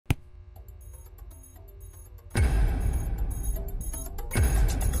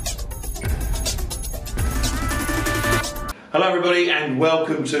Hello everybody and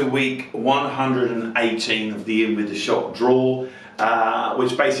welcome to week 118 of the In With The Shot draw,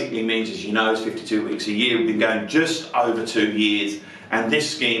 which basically means, as you know, it's 52 weeks a year. We've been going just over 2 years and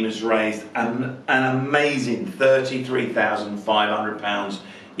this scheme has raised an amazing £33,500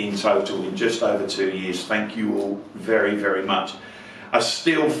 in total in just over 2 years. Thank you all very, very much. I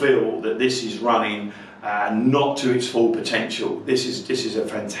still feel that this is running not to its full potential. This is a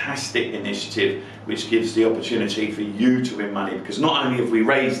fantastic initiative which gives the opportunity for you to win money, because not only have we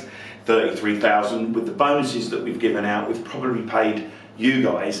raised 33,000, with the bonuses that we've given out, we've probably paid you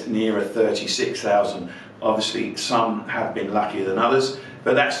guys nearer 36,000. Obviously some have been luckier than others,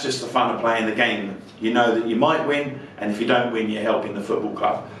 but that's just the fun of playing the game. You know that you might win, and if you don't win, you're helping the football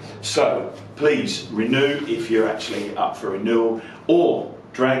club. So please renew if you're actually up for renewal, or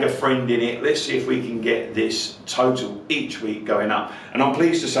drag a friend in it. Let's see if we can get this total each week going up. And I'm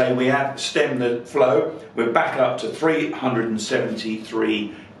pleased to say we have stemmed the flow. We're back up to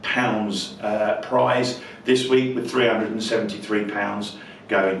 £373 prize this week, with £373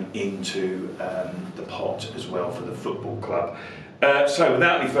 going into the pot as well for the football club. So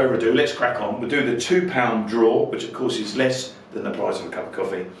without any further ado, let's crack on. We'll do the £2 draw, which of course is less than the price of a cup of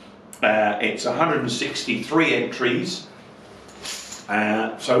coffee. It's 163 entries.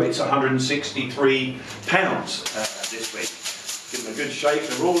 So it's £163 this week. Give them a good shake,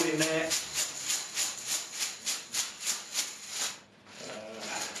 they're all in there.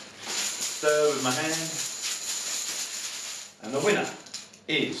 Stir with my hand. And the winner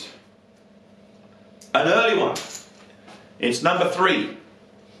is an early one. It's number 3.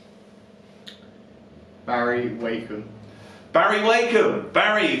 Barry Wakeham. Barry Wakeham.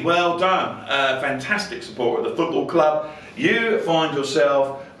 Barry, well done. Fantastic support of the football club. You find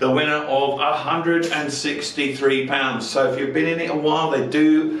yourself the winner of £163. So if you've been in it a while, they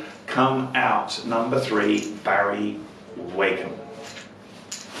do come out. Number 3, Barry Wakeham.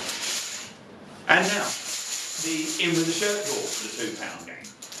 And now, the In With The Shirt draw for the £2 game.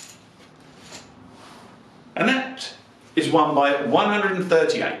 And that is won by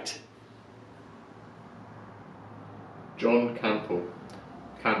 138. John Campbell.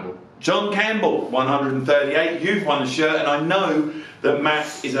 John Campbell, 138. You've won the shirt, and I know that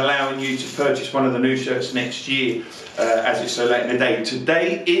Matt is allowing you to purchase one of the new shirts next year, as it's so late in the day.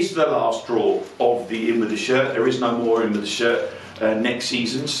 Today is the last draw of the In With The Shirt. There is no more In With The Shirt next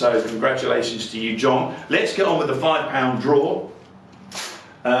season, so congratulations to you, John. Let's get on with the £5 draw.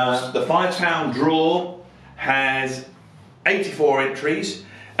 The £5 draw has 84 entries.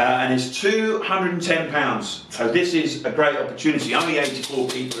 And it's £210. So this is a great opportunity. Only 84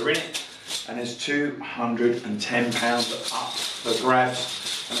 people are in it, and there's £210 up for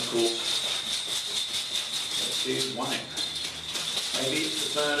grabs. And of course, let's see who's won it. Maybe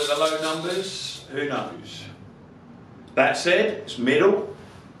it's the turn of the low numbers. Who knows? That said, it's middle.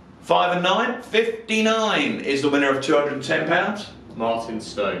 5 and 9. 59 is the winner of £210. Martin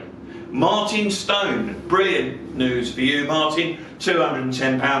Stone. Martin Stone, brilliant news for you, Martin.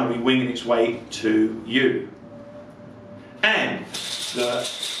 £210 will be winging its way to you. And the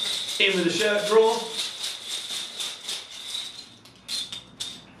In With The Shirt draw.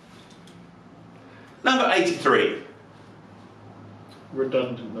 Number 83.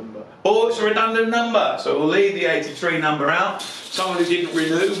 Redundant number. Oh, it's a redundant number, so we'll leave the 83 number out. Someone who didn't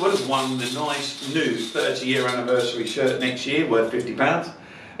renew would have won the nice new 30-year anniversary shirt next year, worth £50.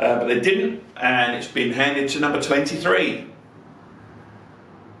 But they didn't, and it's been handed to number 23.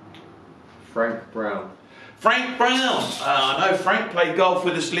 Frank Brown. Frank Brown. I know Frank played golf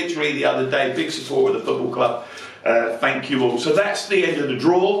with us literally the other day. Big supporter of the football club. Thank you all. So that's the end of the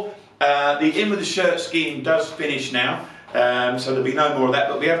draw. The In With The Shirt scheme does finish now. So there'll be no more of that,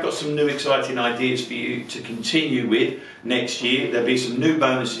 but we have got some new exciting ideas for you to continue with next year. There'll be some new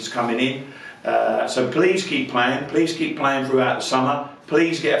bonuses coming in. So please keep playing throughout the summer.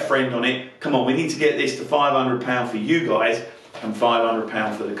 Please get a friend on it. Come on, we need to get this to £500 for you guys and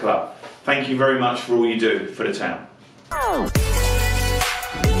 £500 for the club. Thank you very much for all you do for the town.